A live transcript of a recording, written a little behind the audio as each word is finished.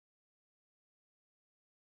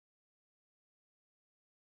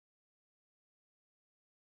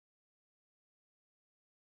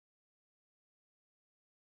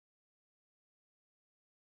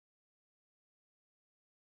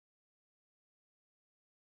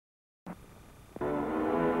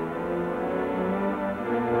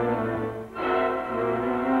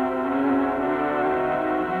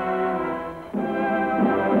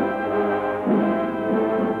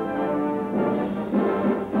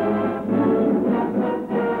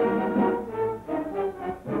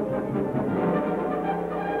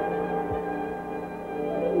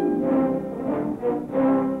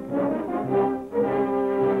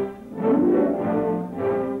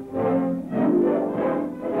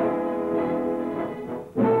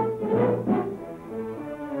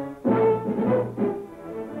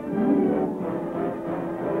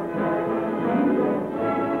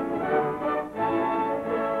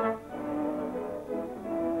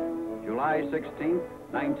July 16,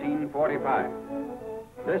 1945.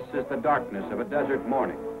 This is the darkness of a desert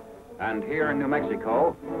morning. And here in New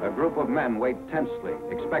Mexico, a group of men wait tensely,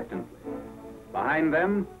 expectantly. Behind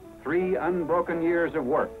them, 3 unbroken years of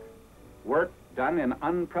work. Work done in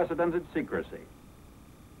unprecedented secrecy.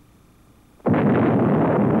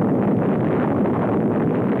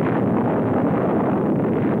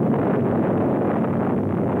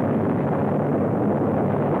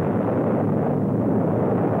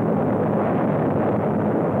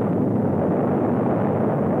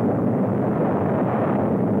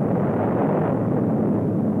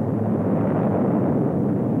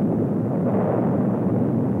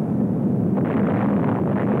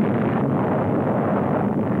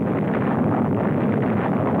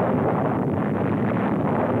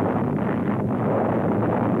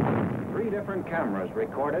 Cameras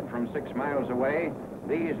recorded from 6 miles away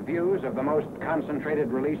these views of the most concentrated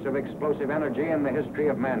release of explosive energy in the history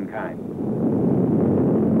of mankind.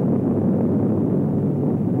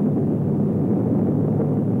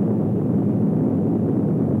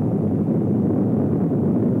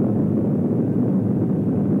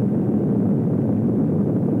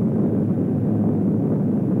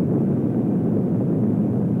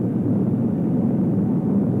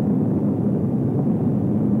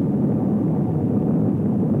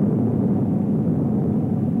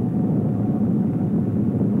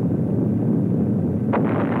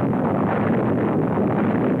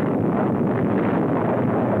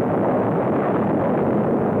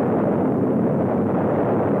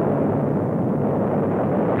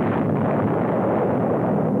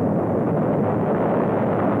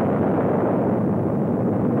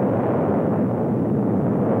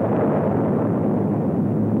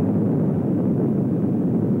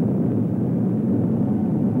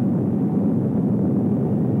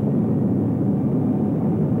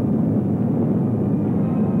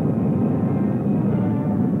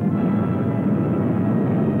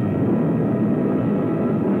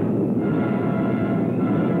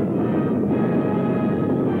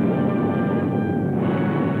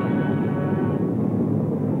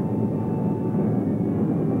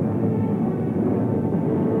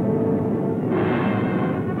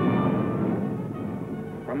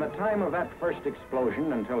 Of that first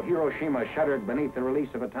explosion until Hiroshima shuddered beneath the release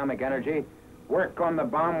of atomic energy, work on the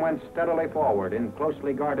bomb went steadily forward in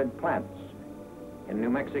closely guarded plants in New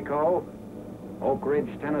Mexico, Oak Ridge,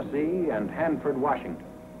 Tennessee, and Hanford, Washington.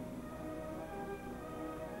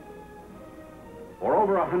 For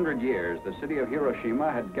over 100 years, the city of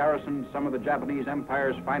Hiroshima had garrisoned some of the Japanese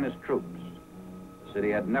Empire's finest troops. The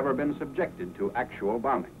city had never been subjected to actual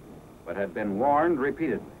bombing, but had been warned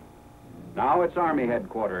repeatedly. Now its army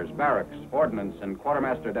headquarters, barracks, ordnance, and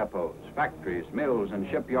quartermaster depots, factories, mills, and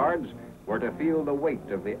shipyards were to feel the weight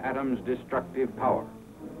of the atom's destructive power.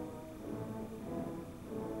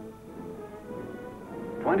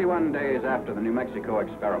 21 days after the New Mexico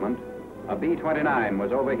experiment, a B-29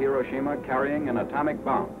 was over Hiroshima carrying an atomic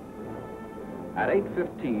bomb. At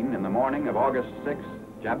 8:15 in the morning of August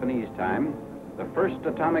 6th, Japanese time, the first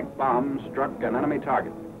atomic bomb struck an enemy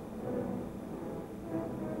target.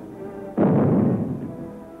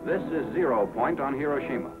 This is 0 point on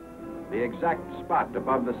Hiroshima, the exact spot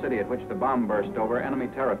above the city at which the bomb burst over enemy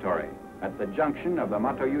territory, at the junction of the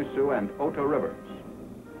Matoyusu and Oto rivers.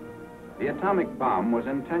 The atomic bomb was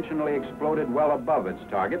intentionally exploded well above its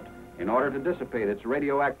target in order to dissipate its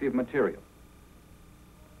radioactive material.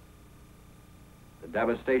 The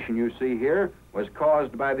devastation you see here was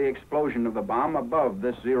caused by the explosion of the bomb above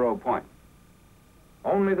this 0 point.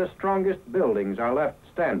 Only the strongest buildings are left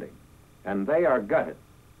standing, and they are gutted.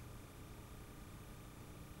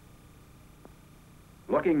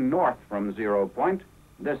 Looking north from 0 point,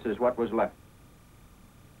 this is what was left.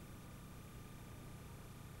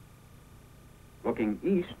 Looking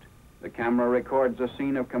east, the camera records a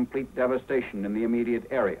scene of complete devastation in the immediate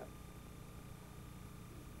area.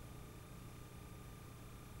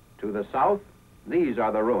 To the south, these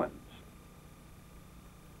are the ruins.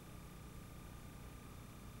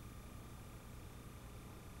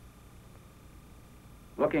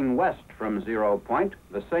 Looking west from 0 point,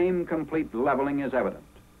 the same complete leveling is evident,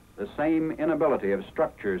 the same inability of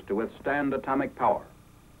structures to withstand atomic power.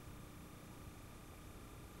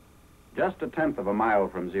 Just a tenth of a mile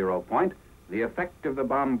from 0 point, the effect of the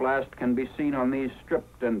bomb blast can be seen on these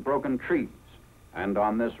stripped and broken trees and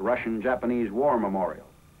on this Russian-Japanese war memorial.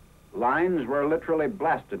 Lines were literally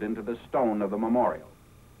blasted into the stone of the memorial.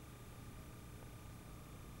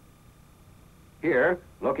 Here,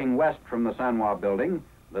 looking west from the Sanwa building,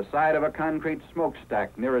 the side of a concrete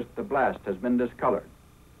smokestack nearest the blast has been discolored.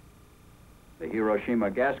 The Hiroshima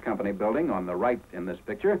Gas Company building on the right in this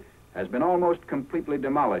picture has been almost completely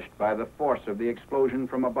demolished by the force of the explosion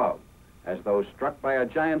from above, as though struck by a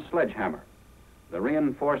giant sledgehammer. The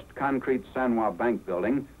reinforced concrete Sanwa Bank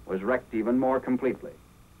building was wrecked even more completely.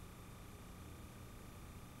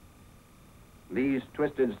 These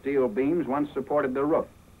twisted steel beams once supported the roof.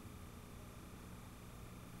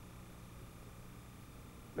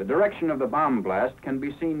 The direction of the bomb blast can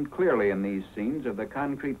be seen clearly in these scenes of the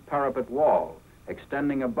concrete parapet wall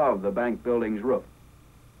extending above the bank building's roof.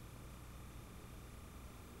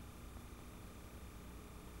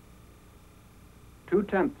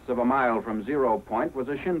 Two-tenths of a mile from 0 point was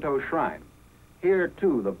a Shinto shrine. Here,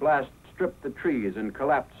 too, the blast stripped the trees and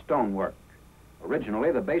collapsed stonework.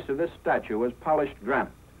 Originally, the base of this statue was polished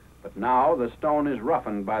granite, but now the stone is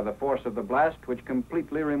roughened by the force of the blast, which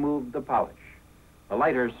completely removed the polish. The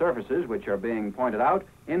lighter surfaces, which are being pointed out,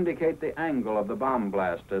 indicate the angle of the bomb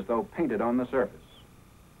blast as though painted on the surface.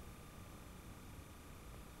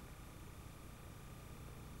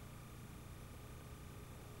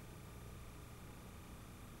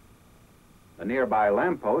 The nearby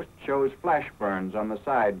lamppost shows flash burns on the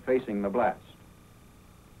side facing the blast.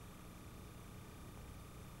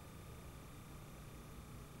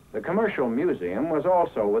 The Commercial Museum was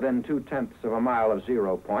also within 2/10 of a mile of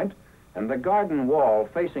 0 point, and the garden wall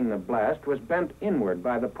facing the blast was bent inward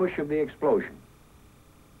by the push of the explosion.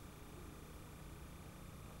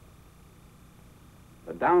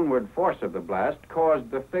 The downward force of the blast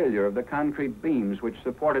caused the failure of the concrete beams which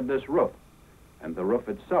supported this roof, and the roof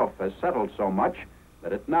itself has settled so much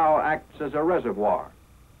that it now acts as a reservoir.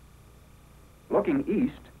 Looking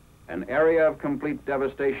east, an area of complete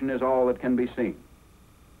devastation is all that can be seen.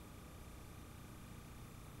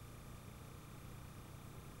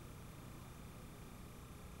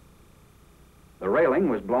 The railing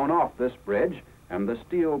was blown off this bridge, and the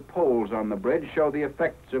steel poles on the bridge show the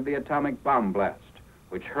effects of the atomic bomb blast,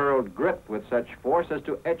 which hurled grit with such force as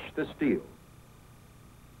to etch the steel.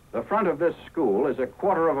 The front of this school is a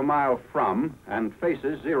 1/4 of a mile from and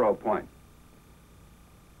faces 0 point.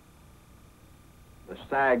 The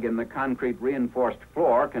sag in the concrete reinforced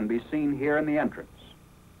floor can be seen here in the entrance.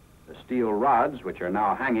 The steel rods, which are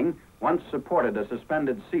now hanging, once supported a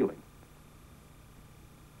suspended ceiling.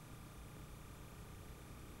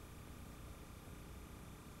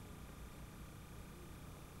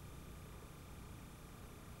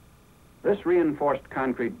 This reinforced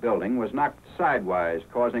concrete building was knocked sidewise,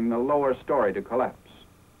 causing the lower story to collapse.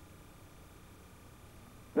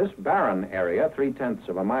 This barren area, 3/10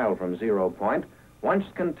 of a mile from 0 point, once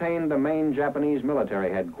contained the main Japanese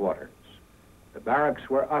military headquarters. The barracks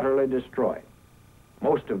were utterly destroyed.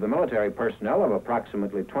 Most of the military personnel, of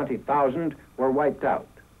approximately 20,000, were wiped out.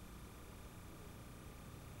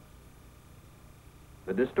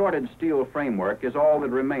 The distorted steel framework is all that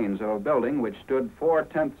remains of a building which stood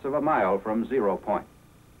 4/10 of a mile from 0 point.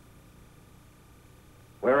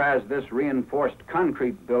 Whereas this reinforced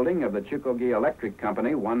concrete building of the Chikogi Electric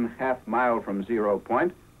Company, 1/2 mile from 0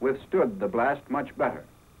 point, withstood the blast much better.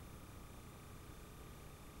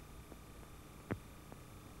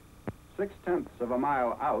 6/10 of a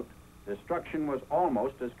mile out, destruction was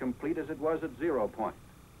almost as complete as it was at 0 point.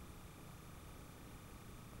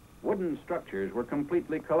 Wooden structures were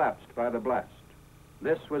completely collapsed by the blast.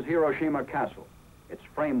 This was Hiroshima Castle. Its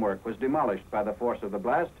framework was demolished by the force of the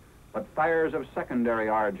blast, but fires of secondary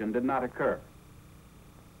origin did not occur.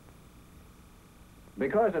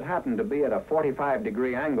 Because it happened to be at a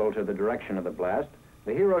 45-degree angle to the direction of the blast,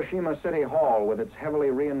 the Hiroshima City Hall, with its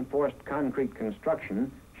heavily reinforced concrete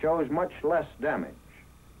construction, shows much less damage.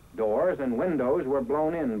 Doors and windows were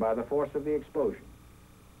blown in by the force of the explosion.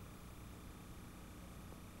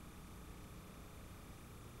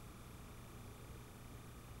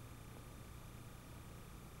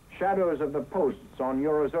 Shadows of the posts on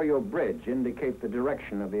Yorozuyo Bridge indicate the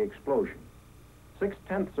direction of the explosion.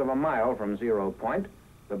 6/10 of a mile from 0 point,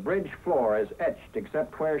 the bridge floor is etched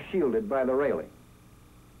except where shielded by the railing.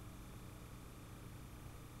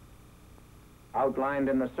 Outlined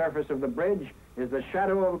in the surface of the bridge is the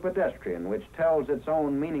shadow of a pedestrian, which tells its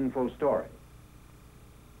own meaningful story.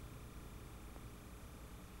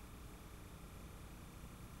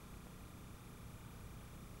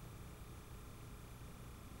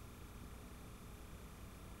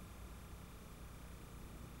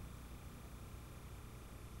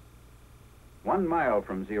 One mile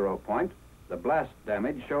from 0 point, the blast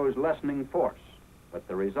damage shows lessening force, but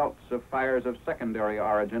the results of fires of secondary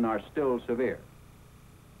origin are still severe.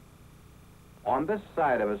 On this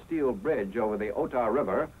side of a steel bridge over the Ota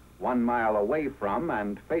River, 1 mile away from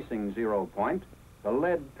and facing 0 point, the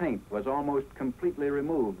lead paint was almost completely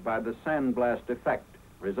removed by the sandblast effect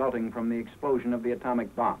resulting from the explosion of the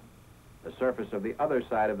atomic bomb. The surface of the other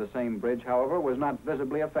side of the same bridge, however, was not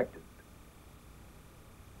visibly affected.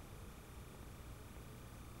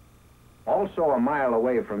 Also a mile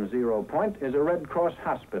away from 0 point is a Red Cross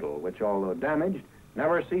hospital, which, although damaged,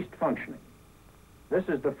 never ceased functioning. This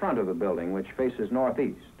is the front of the building, which faces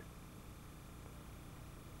northeast.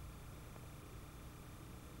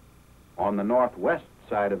 On the northwest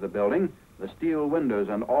side of the building, the steel windows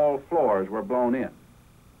and all floors were blown in.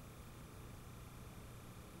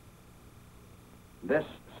 This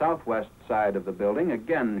southwest side of the building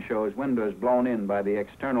again shows windows blown in by the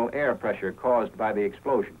external air pressure caused by the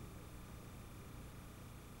explosion.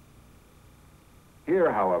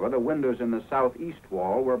 Here, however, the windows in the southeast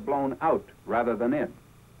wall were blown out rather than in.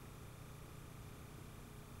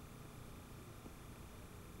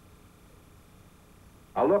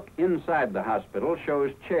 A look inside the hospital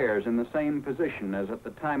shows chairs in the same position as at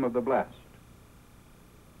the time of the blast.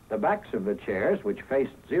 The backs of the chairs, which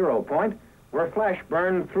faced 0 point, were flash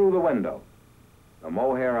burned through the window. The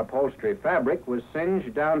mohair upholstery fabric was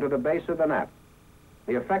singed down to the base of the nap.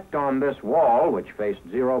 The effect on this wall, which faced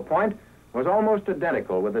 0 point, was almost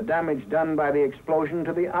identical with the damage done by the explosion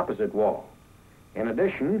to the opposite wall. In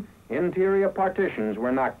addition, interior partitions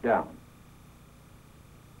were knocked down.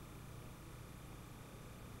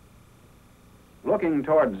 Looking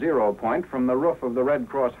toward 0 point from the roof of the Red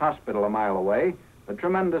Cross hospital a mile away, the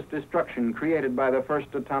tremendous destruction created by the first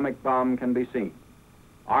atomic bomb can be seen.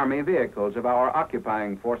 Army vehicles of our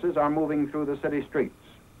occupying forces are moving through the city streets.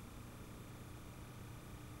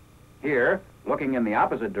 Here, looking in the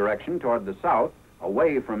opposite direction toward the south,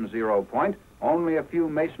 away from 0 point, only a few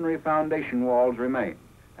masonry foundation walls remain,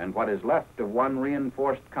 and what is left of one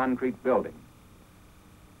reinforced concrete building.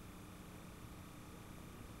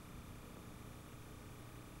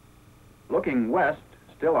 Looking west,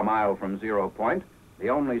 still a mile from 0 point, the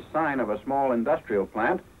only sign of a small industrial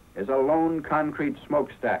plant is a lone concrete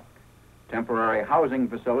smokestack. Temporary housing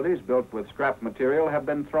facilities built with scrap material have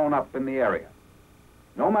been thrown up in the area.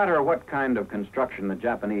 No matter what kind of construction the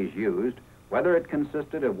Japanese used, whether it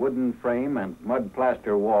consisted of wooden frame and mud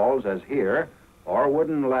plaster walls as here, or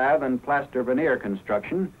wooden lath and plaster veneer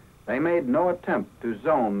construction, they made no attempt to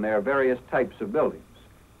zone their various types of buildings.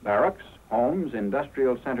 Barracks, homes,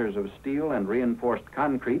 industrial centers of steel and reinforced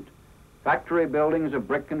concrete, factory buildings of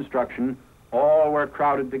brick construction, all were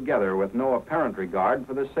crowded together with no apparent regard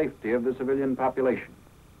for the safety of the civilian population.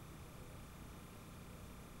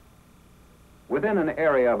 Within an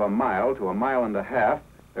area of a mile to a mile and a half,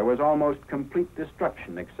 there was almost complete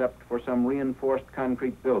destruction except for some reinforced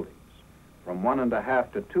concrete buildings. From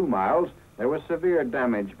 1.5 to 2 miles, there was severe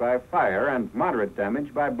damage by fire and moderate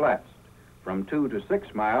damage by blast. From 2 to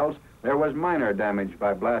 6 miles, there was minor damage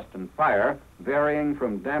by blast and fire, varying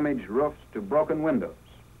from damaged roofs to broken windows.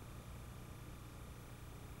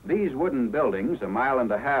 These wooden buildings, 1.5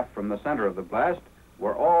 miles from the center of the blast,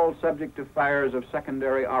 were all subject to fires of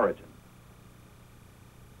secondary origin.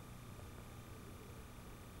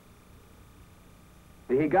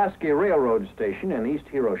 The Nagasaki Railroad Station in East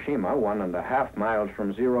Hiroshima, 1.5 miles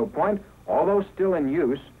from 0 point, although still in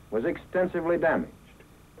use, was extensively damaged.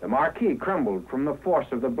 The marquee crumbled from the force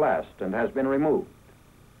of the blast and has been removed.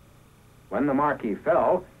 When the marquee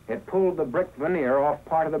fell, it pulled the brick veneer off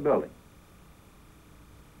part of the building.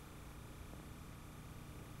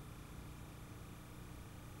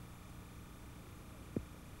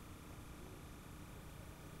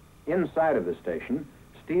 Inside of the station,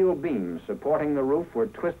 steel beams supporting the roof were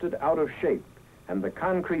twisted out of shape, and the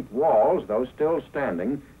concrete walls, though still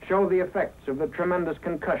standing, show the effects of the tremendous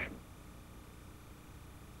concussion.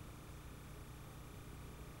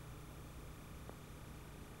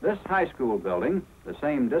 This high school building, the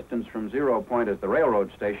same distance from 0 point as the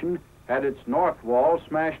railroad station, had its north wall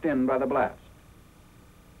smashed in by the blast.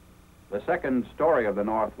 The second story of the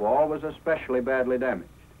north wall was especially badly damaged.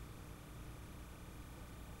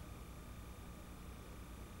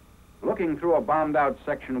 Looking through a bombed-out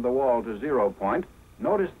section of the wall to 0 point,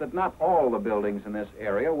 notice that not all the buildings in this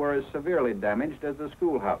area were as severely damaged as the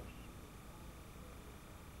schoolhouse.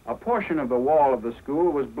 A portion of the wall of the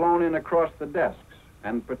school was blown in across the desks,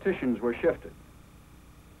 and partitions were shifted.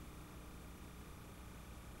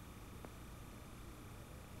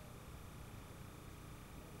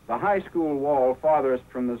 The high school wall farthest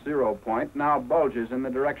from the 0 point now bulges in the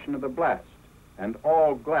direction of the blast, and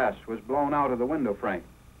all glass was blown out of the window frame.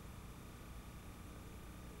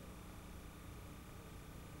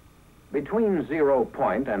 Between 0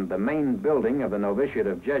 point and the main building of the novitiate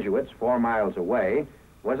of Jesuits 4 miles away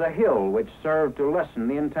was a hill which served to lessen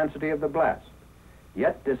the intensity of the blast.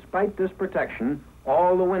 Yet, despite this protection,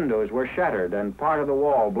 all the windows were shattered and part of the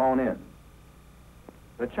wall blown in.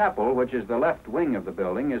 The chapel, which is the left wing of the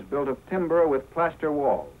building, is built of timber with plaster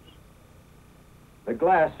walls. The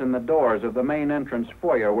glass in the doors of the main entrance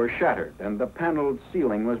foyer were shattered, and the paneled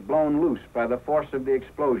ceiling was blown loose by the force of the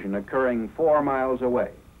explosion occurring 4 miles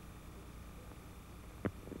away.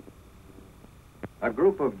 A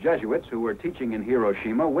group of Jesuits who were teaching in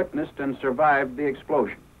Hiroshima witnessed and survived the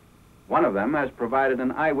explosion. One of them has provided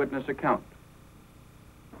an eyewitness account.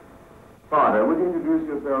 Father, would you introduce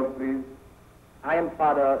yourself, please? I am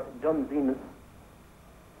Father John Zemus,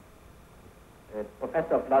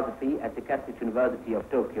 professor of philosophy at the Catholic University of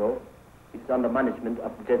Tokyo, which is under management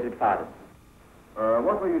of the Jesuit fathers.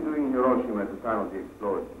 What were you doing in Hiroshima at the time of the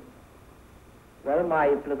explosion? Well,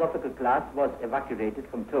 my philosophical class was evacuated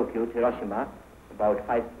from Tokyo to Hiroshima about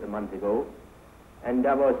 5 months ago, and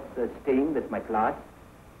I was staying with my class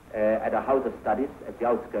at a house of studies at the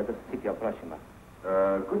outskirts of the city of Hiroshima.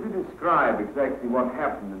 Could you describe exactly what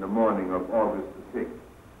happened in the morning of August the 6th?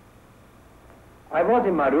 I was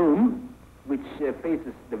in my room, which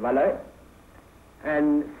faces the valley,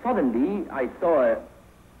 and suddenly I saw a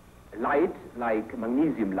light, like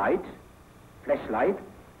magnesium light, flashlight,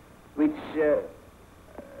 which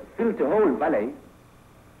filled the whole valley.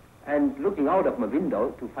 And looking out of my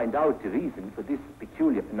window to find out the reason for this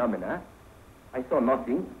peculiar phenomena, I saw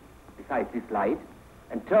nothing besides this light,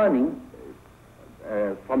 and turning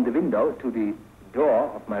from the window to the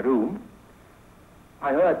door of my room,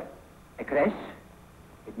 I heard a crash.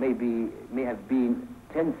 It may have been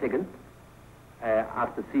 10 seconds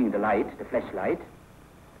after seeing the light, the flashlight,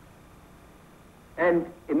 and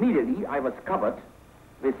immediately I was covered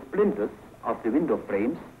with splinters of the window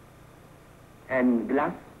frames and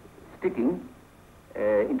glass sticking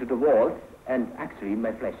into the walls and actually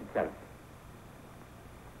my flesh itself.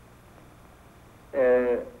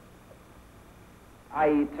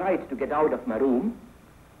 I tried to get out of my room,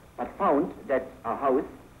 but found that our house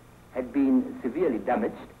had been severely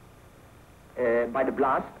damaged by the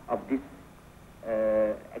blast of this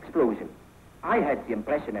explosion. I had the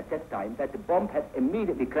impression at that time that the bomb had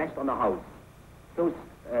immediately crashed on our house. So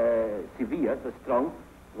severe, so strong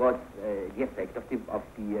was the effect of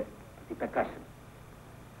the percussion.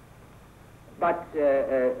 But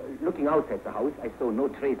looking outside the house, I saw no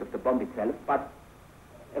trace of the bomb itself, but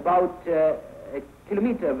about a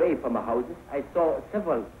kilometer away from our houses, I saw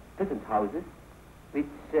several peasant houses which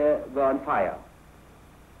were on fire.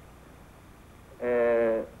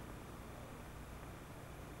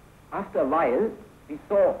 After a while, we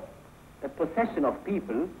saw a procession of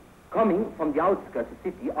people coming from the outskirts of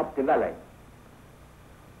the city up the valley.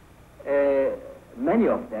 Many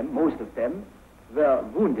of them, most of them, were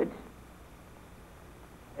wounded,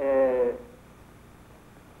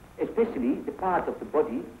 especially the parts of the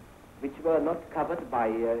body which were not covered by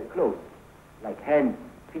clothes, like hands,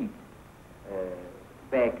 feet,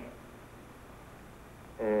 back.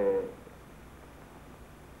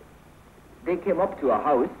 They came up to our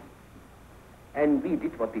house, and we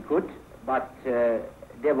did what we could, but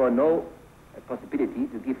there were no possibility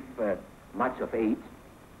to give much of aid.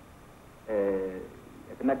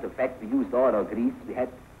 As a matter of fact, we used all our grease we had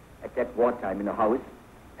at that wartime in the house,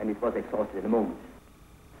 and it was exhausted in a moment.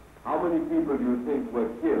 How many people do you think were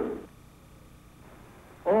killed?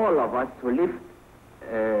 All of us who lived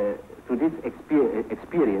through this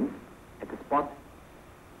experience at the spot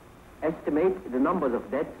estimate the numbers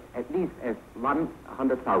of deaths at least as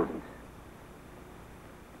 100,000.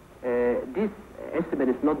 This estimate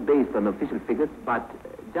is not based on official figures, but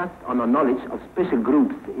just on our knowledge of special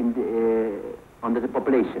groups under the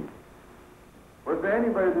population. Was there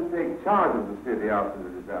anybody to take charge of the city after the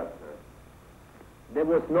disaster? There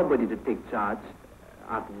was nobody to take charge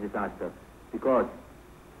after the disaster, because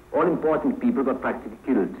all important people were practically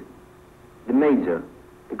killed. The major,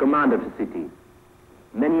 the commander of the city,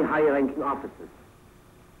 many high-ranking officers,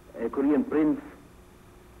 a Korean prince,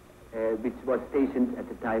 which was stationed at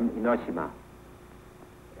the time in Hiroshima,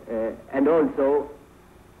 and also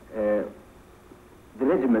the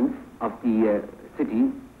regiments of the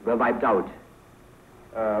city were wiped out.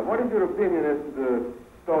 What is your opinion as to the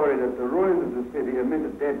story that the ruins of the city emit a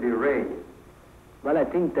deadly ray? Well, I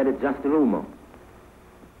think that it's just a rumor,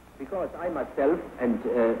 because I myself and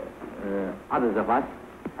others of us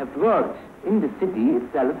have worked in the city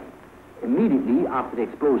itself immediately after the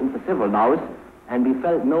explosion for several hours, and we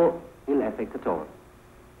felt no ill effect at all.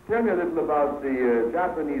 Tell me a little about the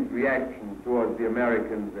Japanese reaction towards the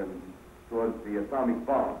Americans and towards the atomic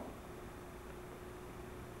bomb.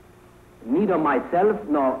 Neither myself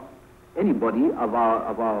nor anybody of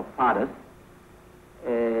our fathers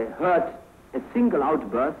heard a single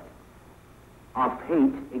outburst of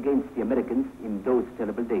hate against the Americans in those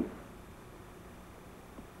terrible days.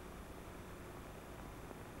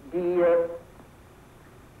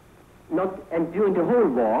 And during the whole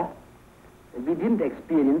war, we didn't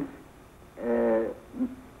experience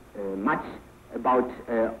much about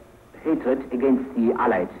hatred against the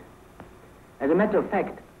Allies. As a matter of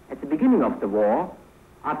fact, at the beginning of the war,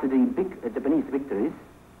 after the big Japanese victories,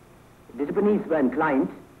 the Japanese were inclined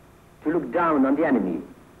to look down on the enemy.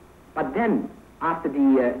 But then, after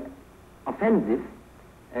the offensive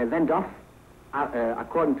went off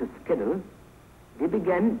according to schedule, they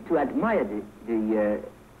began to admire the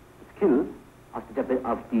skill of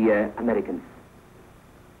the Americans.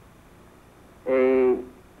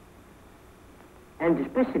 And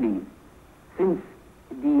especially since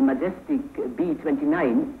the majestic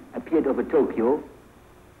B-29 appeared over Tokyo,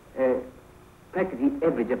 practically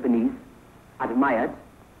every Japanese admired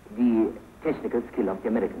the technical skill of the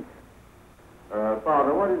Americans.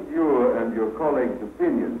 Father, what is your and your colleagues'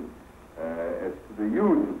 opinion as to the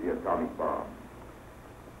use of the atomic bomb?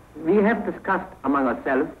 We have discussed among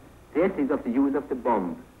ourselves the ethics of the use of the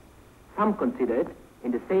bomb. Some consider it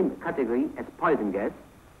in the same category as poison gas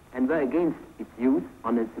and were against its use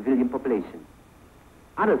on a civilian population.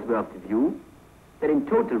 Others were of the view that in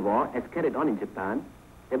total war, as carried on in Japan,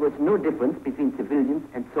 there was no difference between civilians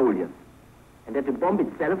and soldiers, and that the bomb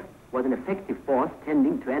itself was an effective force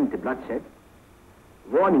tending to end the bloodshed,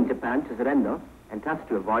 warning Japan to surrender and thus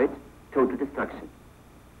to avoid total destruction.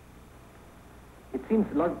 It seems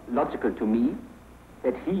logical to me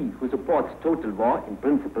that he who supports total war in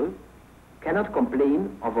principle cannot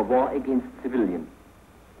complain of a war against civilians.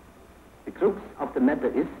 The crux of the matter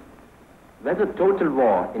is whether total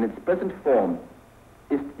war in its present form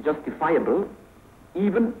is justifiable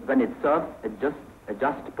even when it serves a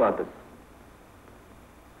just purpose.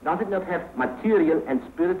 Does it not have material and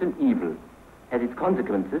spiritual evil as its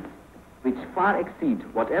consequences which far exceed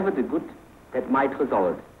whatever the good that might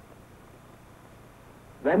result?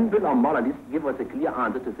 When will our moralists give us a clear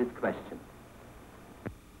answer to this question?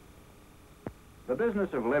 The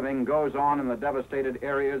business of living goes on in the devastated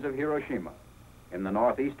areas of Hiroshima. In the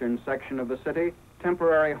northeastern section of the city,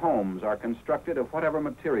 temporary homes are constructed of whatever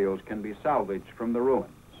materials can be salvaged from the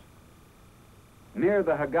ruins. Near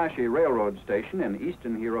the Higashi Railroad Station in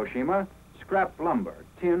eastern Hiroshima, scrap lumber,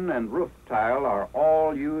 tin, and roof tile are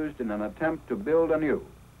all used in an attempt to build anew,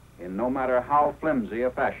 in no matter how flimsy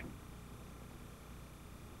a fashion.